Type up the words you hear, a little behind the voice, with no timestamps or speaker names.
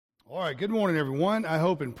All right, good morning, everyone. I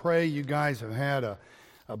hope and pray you guys have had a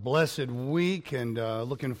blessed week and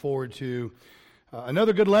looking forward to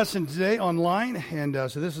another good lesson today online. And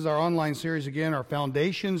so this is our online series again, our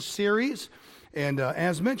Foundations series. And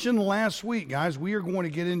as mentioned last week, guys, we are going to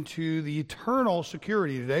get into the eternal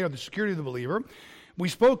security today, or the security of the believer. We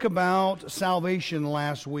spoke about salvation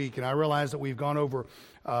last week, and I realize that we've gone over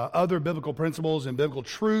other biblical principles and biblical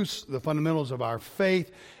truths, the fundamentals of our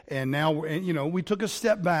faith, and now, we took a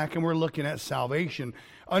step back and we're looking at salvation,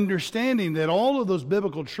 understanding that all of those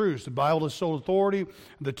biblical truths, the Bible is sole authority,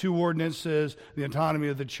 the two ordinances, the autonomy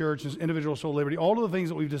of the church, individual soul liberty, all of the things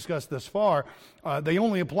that we've discussed thus far, they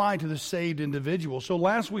only apply to the saved individual. So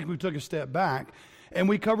last week we took a step back and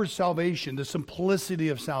we covered salvation, the simplicity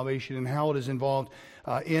of salvation and how it is involved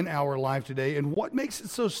in our life today, and what makes it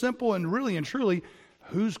so simple and really and truly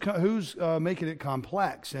who's making it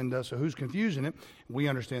complex, and so who's confusing it. We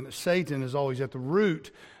understand that Satan is always at the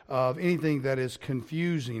root of anything that is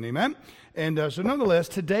confusing. Amen? And so nonetheless,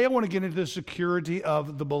 today I want to get into the security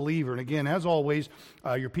of the believer. And again, as always,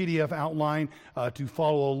 your PDF outline to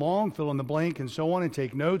follow along, fill in the blank, and so on, and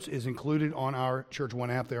take notes is included on our Church One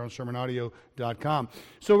app there on sermonaudio.com.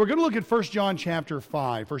 So we're going to look at 1 John chapter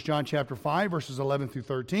 5. 1 John chapter 5, verses 11 through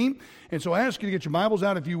 13. And so I ask you to get your Bibles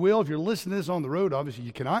out if you will. If you're listening to this on the road, obviously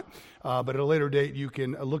you cannot, but at a later date you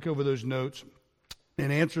can look over those notes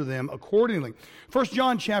and answer them accordingly. 1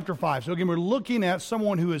 John chapter 5. So again, we're looking at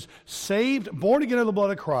someone who is saved, born again of the blood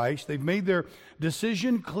of Christ. They've made their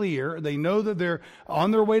decision clear. They know that they're on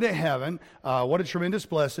their way to heaven. What a tremendous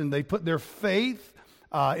blessing. They put their faith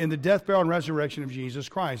in the death, burial, and resurrection of Jesus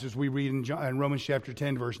Christ, as we read in Romans chapter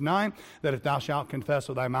 10, verse 9, that if thou shalt confess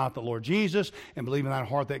with thy mouth the Lord Jesus, and believe in thine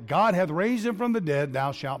heart that God hath raised him from the dead,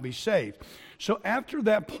 thou shalt be saved. So after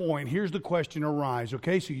that point, here's the question arise,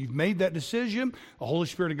 okay? So you've made that decision. The Holy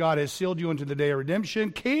Spirit of God has sealed you into the day of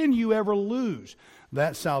redemption. Can you ever lose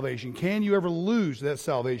that salvation? Can you ever lose that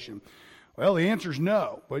salvation? Well, the answer is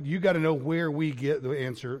no, but you got to know where we get the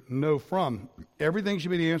answer no from. Everything should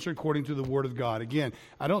be answered according to the Word of God. Again,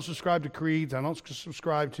 I don't subscribe to creeds. I don't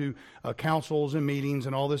subscribe to councils and meetings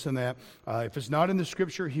and all this and that. If it's not in the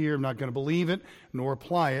Scripture here, I'm not going to believe it nor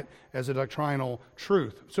apply it as a doctrinal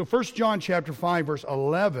truth. So 1 John chapter 5, verse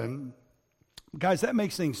 11, guys, that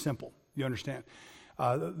makes things simple. You understand?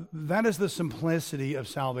 That is the simplicity of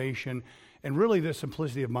salvation and really the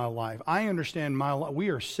simplicity of my life. I understand my life. We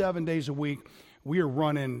are 7 days a week. We are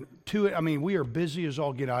running to it. I mean, we are busy as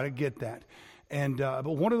all get out. I get that. And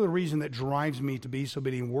but one of the reasons that drives me to be so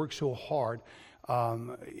busy and work so hard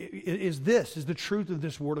is the truth of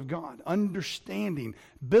this Word of God. Understanding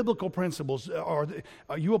biblical principles,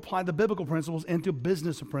 you apply the biblical principles into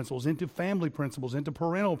business principles, into family principles, into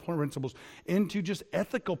parental principles, into just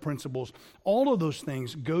ethical principles. All of those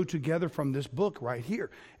things go together from this book right here.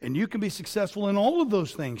 And you can be successful in all of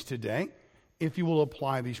those things today if you will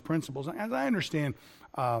apply these principles. As I understand,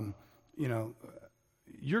 you're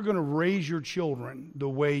going to raise your children the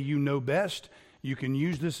way you know best. You can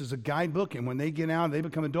use this as a guidebook, and when they get out and they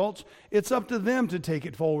become adults, it's up to them to take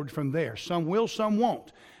it forward from there. Some will, some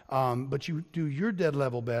won't. But you do your dead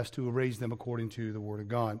level best to raise them according to the Word of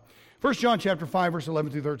God. 1 John chapter 5, verse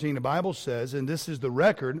 11 through 13, the Bible says, and this is the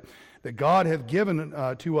record that God hath given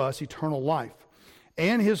to us eternal life.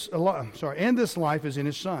 And this life is in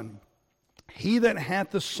his Son. He that hath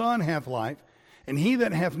the Son hath life, and he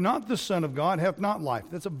that hath not the Son of God hath not life.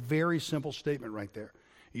 That's a very simple statement right there.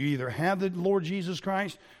 You either have the Lord Jesus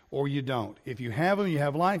Christ or you don't. If you have him, you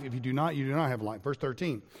have life. If you do not have life. Verse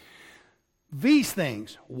 13. These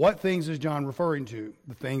things, what things is John referring to?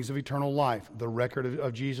 The things of eternal life. The record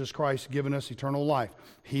of Jesus Christ giving us eternal life.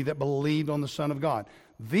 He that believed on the Son of God.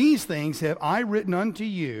 These things have I written unto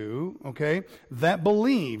you, okay, that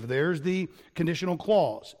believe. There's the conditional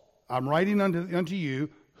clause. I'm writing unto you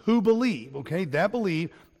who believe, okay, that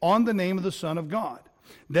believe on the name of the Son of God,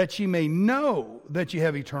 that ye may know that ye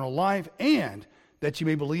have eternal life, and that ye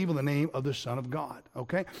may believe in the name of the Son of God.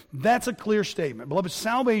 Okay? That's a clear statement. Beloved,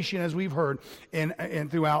 salvation, as we've heard, and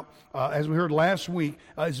throughout, as we heard last week,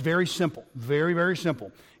 is very simple. Very, very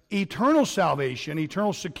simple. Eternal salvation,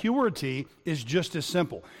 eternal security is just as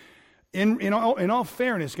simple. In all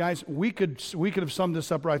fairness, guys, we could have summed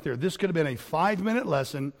this up right there. This could have been a 5-minute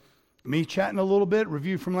lesson, me chatting a little bit,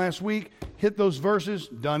 review from last week, hit those verses,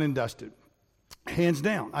 done and dusted. Hands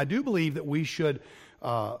down. I do believe that we should,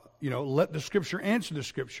 let the Scripture answer the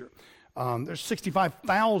Scripture. There's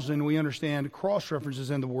 65,000, we understand, cross-references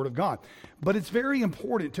in the Word of God. But it's very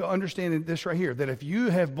important to understand this right here, that if you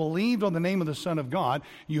have believed on the name of the Son of God,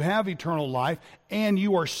 you have eternal life, and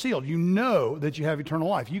you are sealed. You know that you have eternal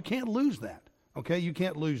life. You can't lose that, okay? You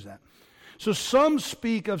can't lose that. So some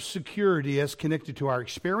speak of security as connected to our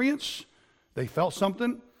experience. They felt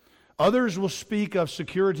something. Others will speak of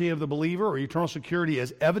security of the believer or eternal security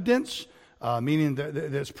as evidence, meaning that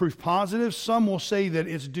it's proof positive. Some will say that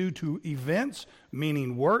it's due to events,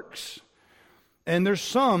 meaning works. And there's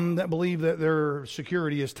some that believe that their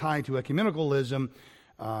security is tied to ecumenicalism,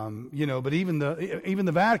 but even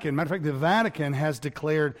the Vatican, matter of fact, the Vatican has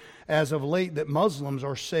declared as of late that Muslims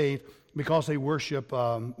are saved because they worship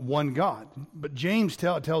one God. But James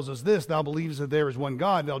tells us this: thou believest that there is one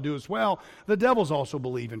God, thou doest well. The devils also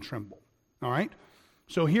believe and tremble. All right?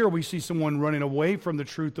 So here we see someone running away from the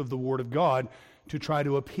truth of the Word of God to try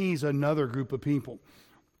to appease another group of people.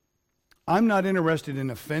 I'm not interested in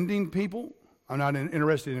offending people. I'm not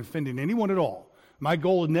interested in offending anyone at all. My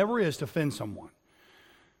goal never is to offend someone.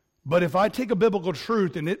 But if I take a biblical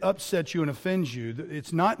truth and it upsets you and offends you,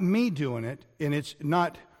 it's not me doing it, and it's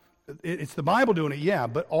the Bible doing it, yeah,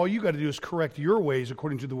 but all you got to do is correct your ways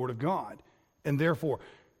according to the Word of God. And therefore,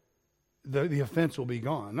 the offense will be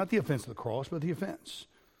gone. Not the offense of the cross, but the offense.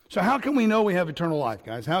 So how can we know we have eternal life,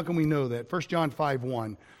 guys? How can we know that? 1 John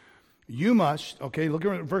 5:1. You must, okay, look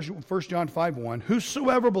at 1 John 5:1.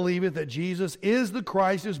 Whosoever believeth that Jesus is the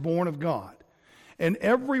Christ is born of God. And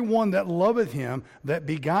every one that loveth him, that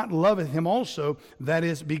begot, loveth him also, that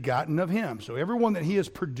is begotten of him. So everyone that he has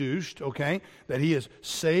produced, okay, that he has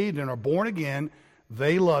saved and are born again,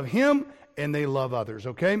 they love him and they love others,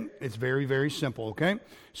 okay? It's very, very simple, okay?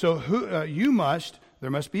 So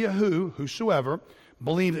there must be a whosoever,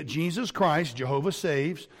 believe that Jesus Christ, Jehovah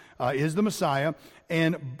saves, is the Messiah,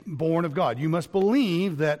 and born of God. You must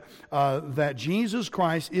believe that Jesus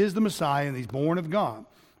Christ is the Messiah and he's born of God.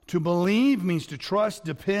 To believe means to trust,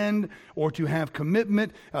 depend, or to have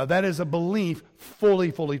commitment. That is a belief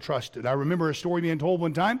fully trusted. I remember a story being told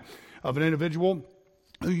one time of an individual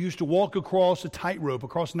who used to walk across a tightrope,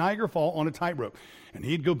 across Niagara Falls on a tightrope. And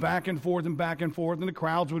he'd go back and forth, and the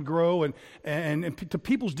crowds would grow. And to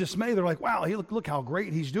people's dismay, they're like, wow, look how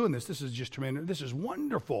great he's doing this. This is just tremendous. This is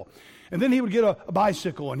wonderful. And then he would get a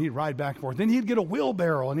bicycle, and he'd ride back and forth. Then he'd get a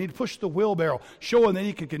wheelbarrow, and he'd push the wheelbarrow, showing that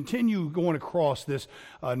he could continue going across this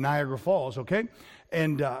Niagara Falls, okay?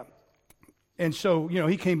 And so,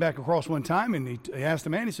 he came back across one time, and he asked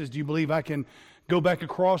the man, he says, do you believe I can go back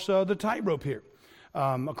across the tightrope here?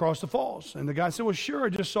 Across the falls. And the guy said, well, sure, I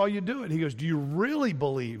just saw you do it. He goes, do you really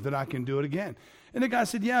believe that I can do it again? And the guy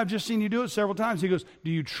said, yeah, I've just seen you do it several times. He goes, do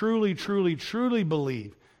you truly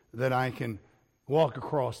believe that I can walk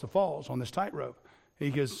across the falls on this tightrope?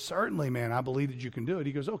 He goes, certainly, man, I believe that you can do it.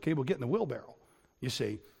 He goes, okay, well, get in the wheelbarrow. You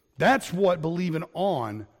see, that's what believing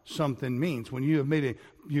on something means. When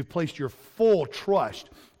you've placed your full trust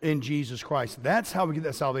in Jesus Christ. That's how we get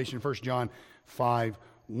that salvation, 1 John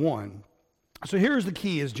 5:1. So here's the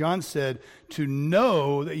key, as John said, to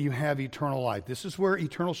know that you have eternal life. This is where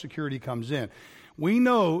eternal security comes in. We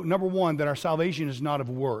know, number one, that our salvation is not of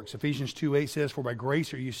works. Ephesians 2:8 says, for by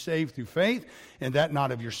grace are you saved through faith, and that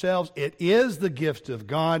not of yourselves. It is the gift of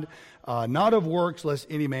God, not of works, lest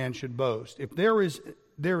any man should boast. If there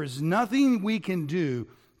is nothing we can do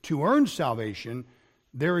to earn salvation,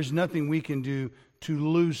 there is nothing we can do to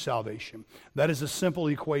lose salvation. That is a simple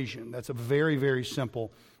equation. That's a very, very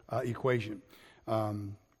simple equation.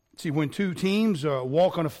 See, when two teams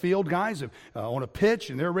walk on a field, guys, on a pitch,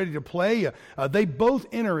 and they're ready to play, they both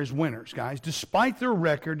enter as winners, guys. Despite their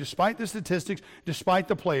record, despite the statistics, despite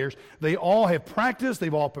the players, they all have practiced,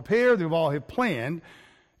 they've all prepared, they've all have planned,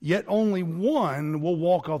 yet only one will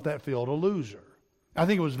walk off that field a loser. I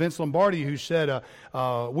think it was Vince Lombardi who said,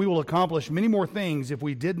 we will accomplish many more things if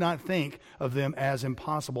we did not think of them as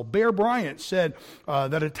impossible. Bear Bryant said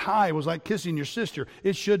that a tie was like kissing your sister.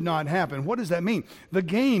 It should not happen. What does that mean? The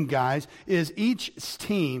game, guys, is each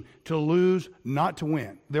team to lose, not to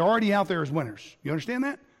win. They're already out there as winners. You understand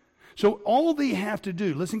that? So all they have to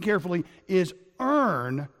do, listen carefully, is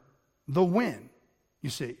earn the win, you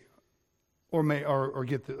see, or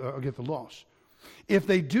get the loss. If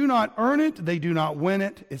they do not earn it, they do not win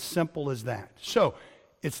it. It's simple as that. So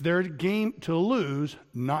it's their game to lose,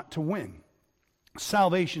 not to win.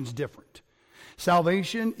 Salvation's different.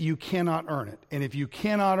 Salvation, you cannot earn it. And if you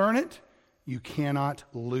cannot earn it, you cannot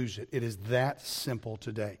lose it. It is that simple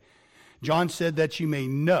today. John said that you may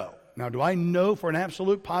know. Now, do I know for an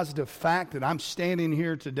absolute positive fact that I'm standing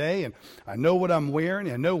here today and I know what I'm wearing,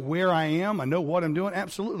 I know where I am, I know what I'm doing?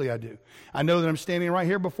 Absolutely I do. I know that I'm standing right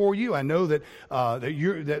here before you. I know that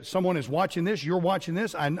that someone is watching this, you're watching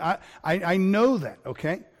this. I know that,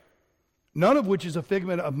 okay? None of which is a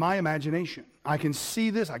figment of my imagination. I can see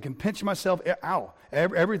this. I can pinch myself. Ow.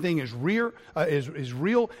 Everything is real.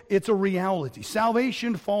 It's a reality.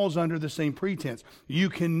 Salvation falls under the same pretense. You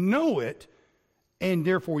can know it, and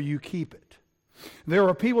therefore you keep it. There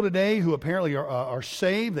are people today who apparently are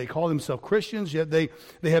saved. They call themselves Christians, yet they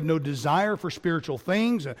have no desire for spiritual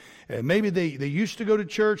things. Maybe they used to go to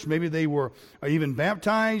church. Maybe they were even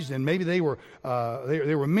baptized, and maybe there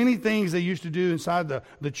were many things they used to do inside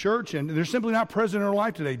the church, and they're simply not present in their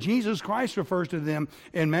life today. Jesus Christ refers to them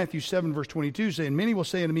in Matthew 7, verse 22, saying, "Many will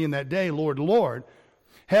say unto me in that day, Lord, Lord,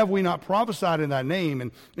 have we not prophesied in thy name, and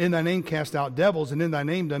in thy name cast out devils, and in thy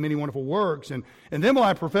name done many wonderful works? And then will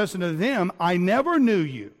I profess unto them, I never knew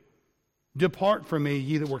you. Depart from me,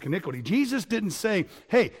 ye that work iniquity." Jesus didn't say,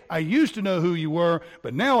 "Hey, I used to know who you were,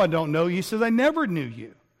 but now I don't know you." He says, "I never knew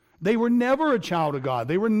you." They were never a child of God.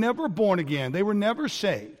 They were never born again. They were never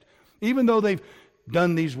saved. Even though they've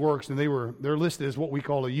done these works, and they're listed as what we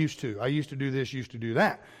call a used to. I used to do this, used to do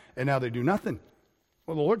that. And now they do nothing.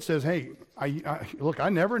 Well, the Lord says, "Hey, look, I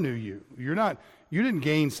never knew you. You didn't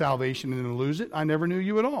gain salvation and then lose it. I never knew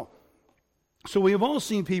you at all." So we have all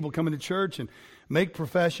seen people come into church and make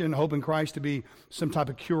profession, hoping Christ to be some type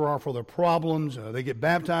of cure-all for their problems. They get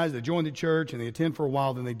baptized, they join the church, and they attend for a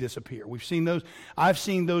while, then they disappear. We've seen those. I've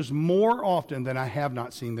seen those more often than I have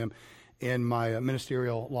not seen them in my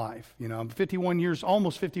ministerial life. I'm 51 years,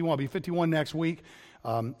 almost 51. I'll be 51 next week.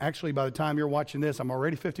 Actually, by the time you're watching this, I'm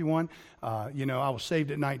already 51. I was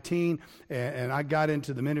saved at 19, and I got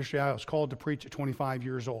into the ministry. I was called to preach at 25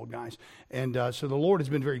 years old, guys. And so the Lord has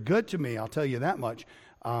been very good to me, I'll tell you that much.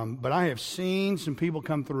 But I have seen some people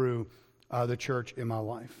come through the church in my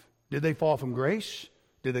life. Did they fall from grace?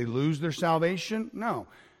 Did they lose their salvation? No.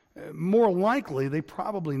 More likely, they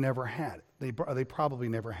probably never had it. They probably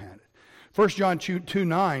never had it. 1 John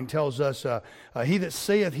 2:9 tells us, "He that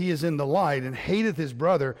saith he is in the light and hateth his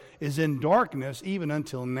brother is in darkness even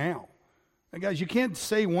until now." Now, guys, you can't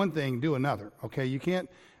say one thing, do another, okay? You can't.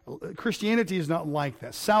 Christianity is not like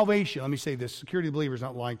that. Salvation, let me say this, security of believers is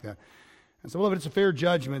not like that. And so, beloved, it's a fair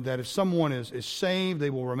judgment that if someone is saved, they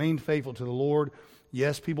will remain faithful to the Lord.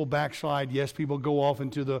 Yes, people backslide. Yes, people go off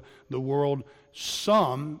into the world.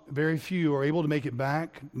 Some, very few, are able to make it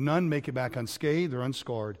back. None make it back unscathed or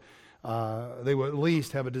unscarred. They will at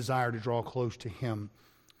least have a desire to draw close to Him.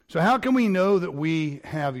 So how can we know that we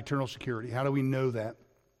have eternal security? How do we know that?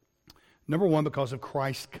 Number one, because of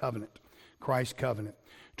Christ's covenant. Christ's covenant.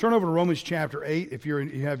 Turn over to Romans chapter 8. If you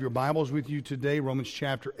have your Bibles with you today, Romans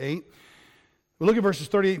chapter 8. We look at verses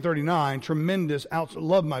 38 and 39. Tremendous.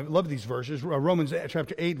 Love these verses. Romans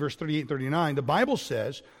chapter 8, verse 38 and 39. The Bible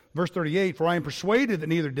says, verse 38, "For I am persuaded that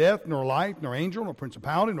neither death, nor life, nor angel, nor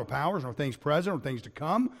principality, nor powers, nor things present, nor things to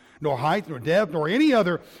come, nor height, nor depth, nor any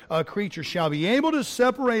other creature shall be able to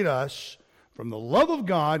separate us from the love of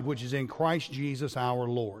God which is in Christ Jesus our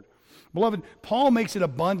Lord." Beloved, Paul makes it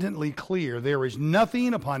abundantly clear there is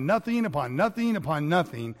nothing upon nothing upon nothing upon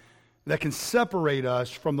nothing that can separate us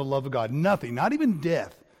from the love of God. Nothing, not even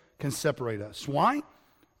death, can separate us. Why?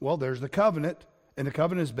 Well, there's the covenant, and the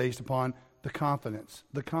covenant is based upon the confidence.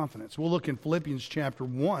 The confidence. We'll look in Philippians chapter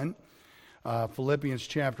 1. Philippians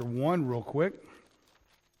chapter 1 real quick.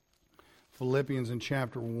 Philippians in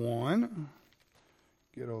chapter 1.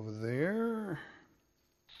 Get over there.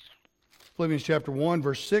 Philippians chapter 1,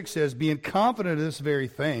 verse 6 says, "Being confident of this very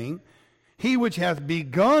thing, he which hath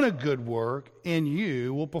begun a good work in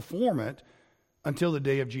you will perform it until the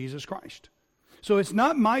day of Jesus Christ." So it's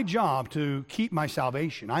not my job to keep my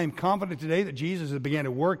salvation. I am confident today that Jesus has begun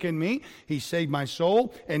to work in me. He saved my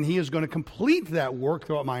soul, and He is going to complete that work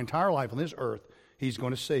throughout my entire life on this earth. He's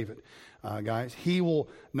going to save it. Guys, He will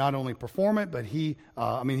not only perform it, but He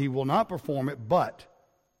will not perform it, but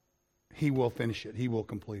He will finish it. He will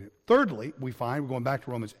complete it. Thirdly, we're going back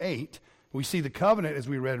to Romans 8, we see the covenant as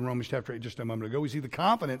we read in Romans chapter 8 just a moment ago. We see the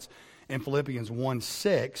confidence in Philippians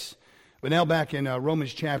 1:6. But now back in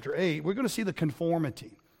Romans chapter 8, we're going to see the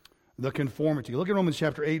conformity. The conformity. Look at Romans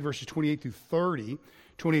chapter 8, verses 28 through 30.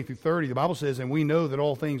 28 through 30, the Bible says, "And we know that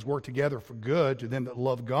all things work together for good to them that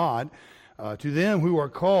love God, to them who are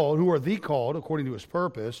the called according to His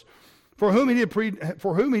purpose. For whom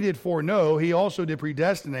he did foreknow, He also did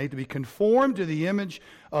predestinate to be conformed to the image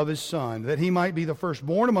of His Son, that He might be the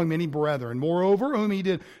firstborn among many brethren. Moreover, whom He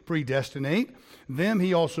did predestinate, them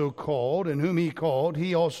He also called, and whom He called,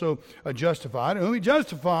 He also justified, and whom He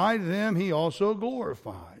justified, them He also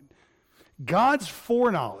glorified." God's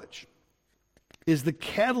foreknowledge is the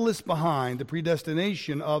catalyst behind the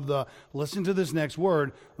predestination of listen to this next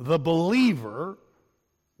word, the believer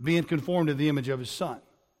being conformed to the image of His Son.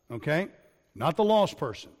 Okay? Not the lost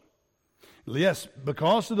person. Yes,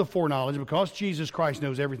 because of the foreknowledge, because Jesus Christ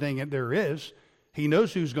knows everything that there is, He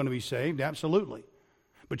knows who's going to be saved, absolutely.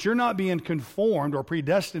 But you're not being conformed or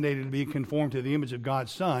predestinated to be conformed to the image of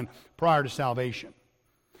God's Son prior to salvation.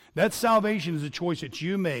 That salvation is a choice that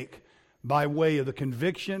you make by way of the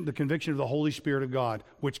conviction of the Holy Spirit of God,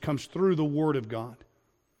 which comes through the Word of God.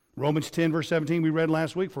 Romans 10, verse 17, we read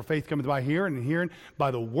last week, for faith cometh by hearing, and hearing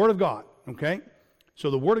by the Word of God. Okay?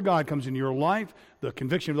 So the Word of God comes into your life. The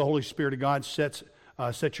conviction of the Holy Spirit of God sets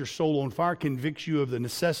your soul on fire, convicts you of the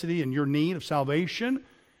necessity and your need of salvation,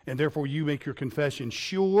 and therefore you make your confession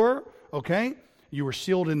sure. Okay? You were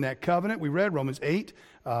sealed in that covenant. We read Romans 8,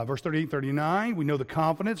 verse 38 and 39. We know the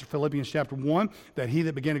confidence, Philippians chapter 1, that he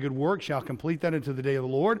that began a good work shall complete that unto the day of the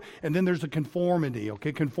Lord. And then there's the conformity,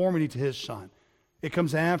 okay? Conformity to his Son. It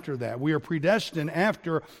comes after that. We are predestined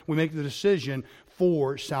after we make the decision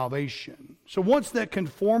for salvation. So once that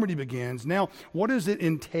conformity begins, now what does it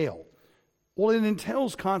entail? Well, it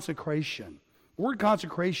entails consecration. The word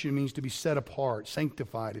consecration means to be set apart,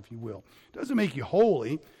 sanctified, if you will. It doesn't make you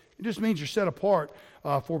holy. It just means you're set apart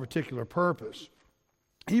for a particular purpose.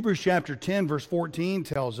 Hebrews chapter 10, verse 14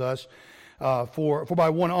 tells us, for by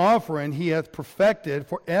one offering he hath perfected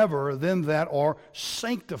forever them that are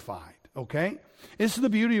sanctified. Okay? This is the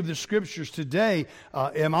beauty of the Scriptures today.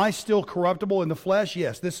 Am I still corruptible in the flesh?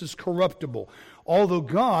 Yes, this is corruptible. Although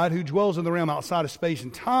God, who dwells in the realm outside of space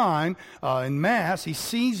and time, in mass, he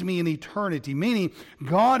sees me in eternity. Meaning,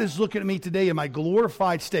 God is looking at me today in my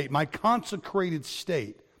glorified state, my consecrated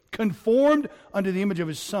state, conformed unto the image of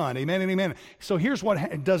his Son. Amen and amen. So here's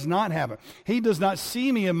what does not happen. He does not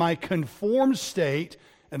see me in my conformed state,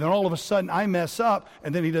 and then all of a sudden I mess up,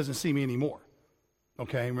 and then he doesn't see me anymore.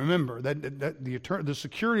 Okay, remember that the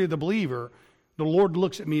security of the believer, the Lord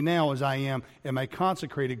looks at me now as I am in my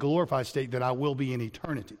consecrated, glorified state that I will be in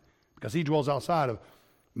eternity. Because he dwells outside of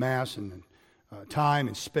mass and time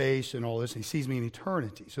and space and all this. He sees me in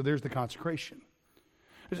eternity. So there's the consecration.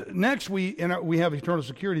 Next, we have eternal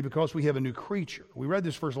security because we have a new creature. We read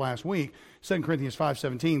this verse last week, 2 Corinthians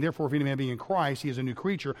 5:17. Therefore, if any man be in Christ, he is a new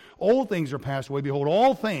creature. Old things are passed away. Behold,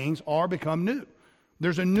 all things are become new.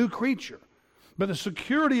 There's a new creature. But the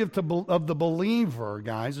security of the believer,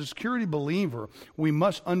 guys, the security of the believer, we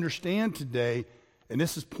must understand today, and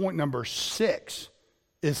this is point number 6,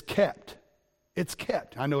 is kept. It's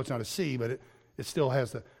kept. I know it's not a C, but it still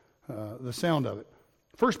has the sound of it.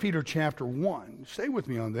 1 Peter chapter 1. Stay with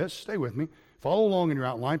me on this. Stay with me. Follow along in your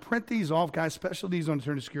outline. Print these off, guys, especially these on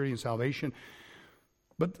eternal security and salvation.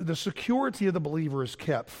 But the security of the believer is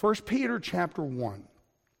kept. 1 Peter chapter 1,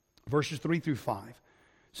 verses 3 through 5.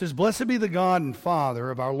 It says, Blessed be the God and Father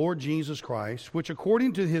of our Lord Jesus Christ, which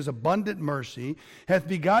according to his abundant mercy hath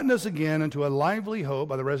begotten us again unto a lively hope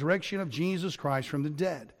by the resurrection of Jesus Christ from the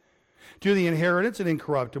dead, to the inheritance and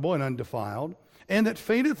incorruptible and undefiled, and that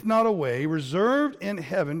fadeth not away, reserved in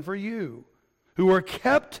heaven for you, who are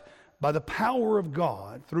kept by the power of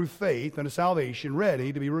God through faith unto salvation,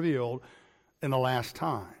 ready to be revealed in the last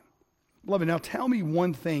time. Beloved, now tell me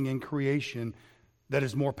one thing in creation that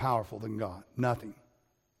is more powerful than God. Nothing.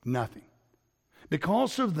 Nothing.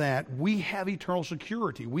 Because of that, we have eternal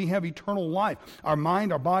security. We have eternal life. Our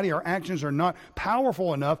mind, our body, our actions are not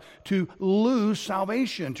powerful enough to lose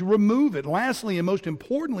salvation, to remove it. Lastly, and most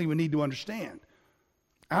importantly, we need to understand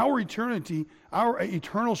our eternity, our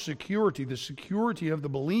eternal security, the security of the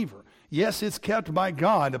believer. Yes, it's kept by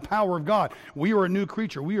God, the power of God. We are a new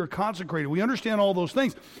creature. We are consecrated. We understand all those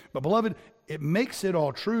things. But beloved, it makes it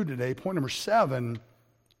all true today. Point number 7,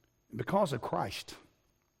 because of Christ.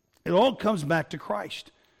 It all comes back to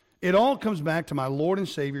Christ. It all comes back to my Lord and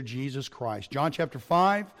Savior, Jesus Christ. John chapter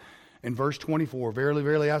 5 and verse 24. Verily,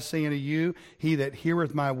 verily, I say unto you, he that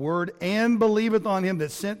heareth my word and believeth on him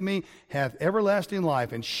that sent me hath everlasting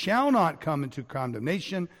life, and shall not come into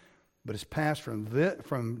condemnation, but is passed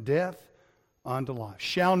from death unto life.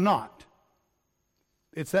 Shall not.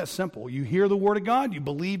 It's that simple. You hear the word of God, you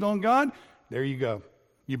believed on God, there you go.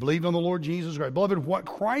 You believed on the Lord Jesus Christ. Beloved, what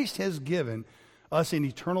Christ has given us in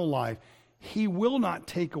eternal life, he will not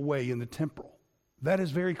take away in the temporal. That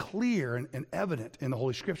is very clear and evident in the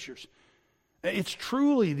Holy Scriptures. It's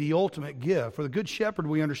truly the ultimate gift. For the Good Shepherd,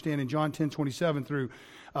 we understand in John 10:27 through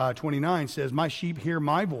 29 says, My sheep hear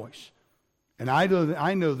my voice, and I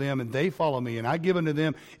know them, and they follow me, and I give unto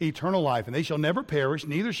them eternal life, and they shall never perish,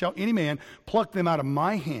 neither shall any man pluck them out of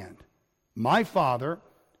my hand. My Father,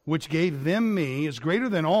 which gave them me, is greater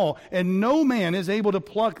than all, and no man is able to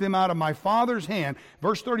pluck them out of my Father's hand.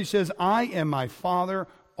 Verse 30 says, I and my Father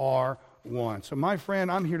are one. So my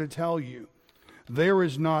friend, I'm here to tell you, there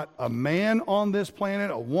is not a man on this planet,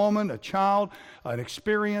 a woman, a child, an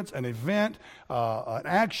experience, an event, an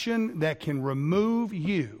action that can remove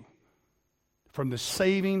you from the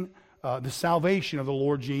saving the salvation of the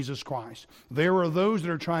Lord Jesus Christ. There are those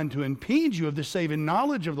that are trying to impede you of the saving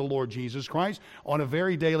knowledge of the Lord Jesus Christ on a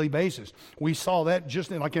very daily basis. We saw that just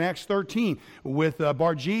like in Acts 13 with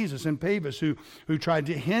Bar-Jesus and Pavis who tried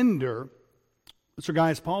to hinder Sir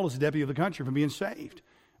Gaius Paulus, the deputy of the country, from being saved.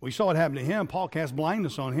 We saw it happen to him. Paul cast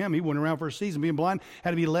blindness on him. He went around for a season being blind,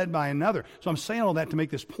 had to be led by another. So I'm saying all that to make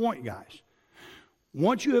this point, guys.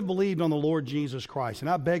 Once you have believed on the Lord Jesus Christ, and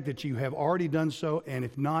I beg that you have already done so, and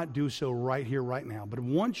if not, do so right here, right now. But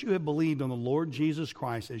once you have believed on the Lord Jesus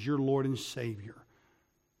Christ as your Lord and Savior,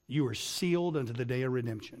 you are sealed unto the day of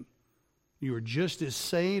redemption. You are just as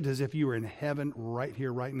saved as if you were in heaven right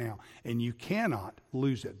here, right now. And you cannot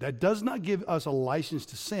lose it. That does not give us a license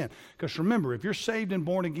to sin. Because remember, if you're saved and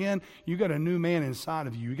born again, you got a new man inside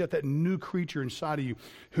of you. You got that new creature inside of you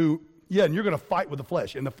who... Yeah, and you're going to fight with the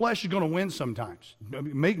flesh. And the flesh is going to win sometimes.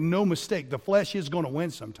 Make no mistake, the flesh is going to win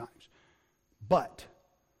sometimes. But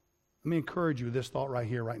let me encourage you with this thought right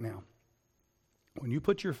here, right now. When you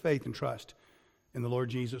put your faith and trust in the Lord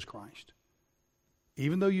Jesus Christ,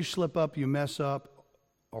 even though you slip up, you mess up,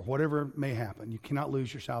 or whatever may happen, you cannot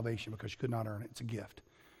lose your salvation because you could not earn it. It's a gift.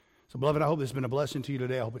 So, beloved, I hope this has been a blessing to you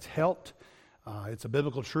today. I hope it's helped. It's a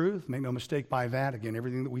biblical truth. Make no mistake by that. Again,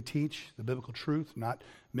 everything that we teach, the biblical truth, not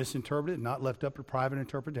misinterpreted, not left up to private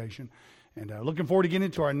interpretation. And looking forward to getting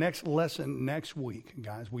into our next lesson next week,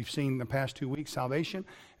 guys. We've seen the past 2 weeks salvation,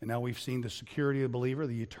 and now we've seen the security of the believer,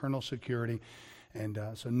 the eternal security. And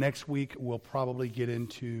so next week, we'll probably get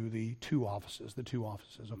into the two offices,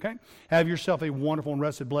 okay? Have yourself a wonderful and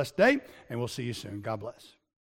rested, blessed day, and we'll see you soon. God bless.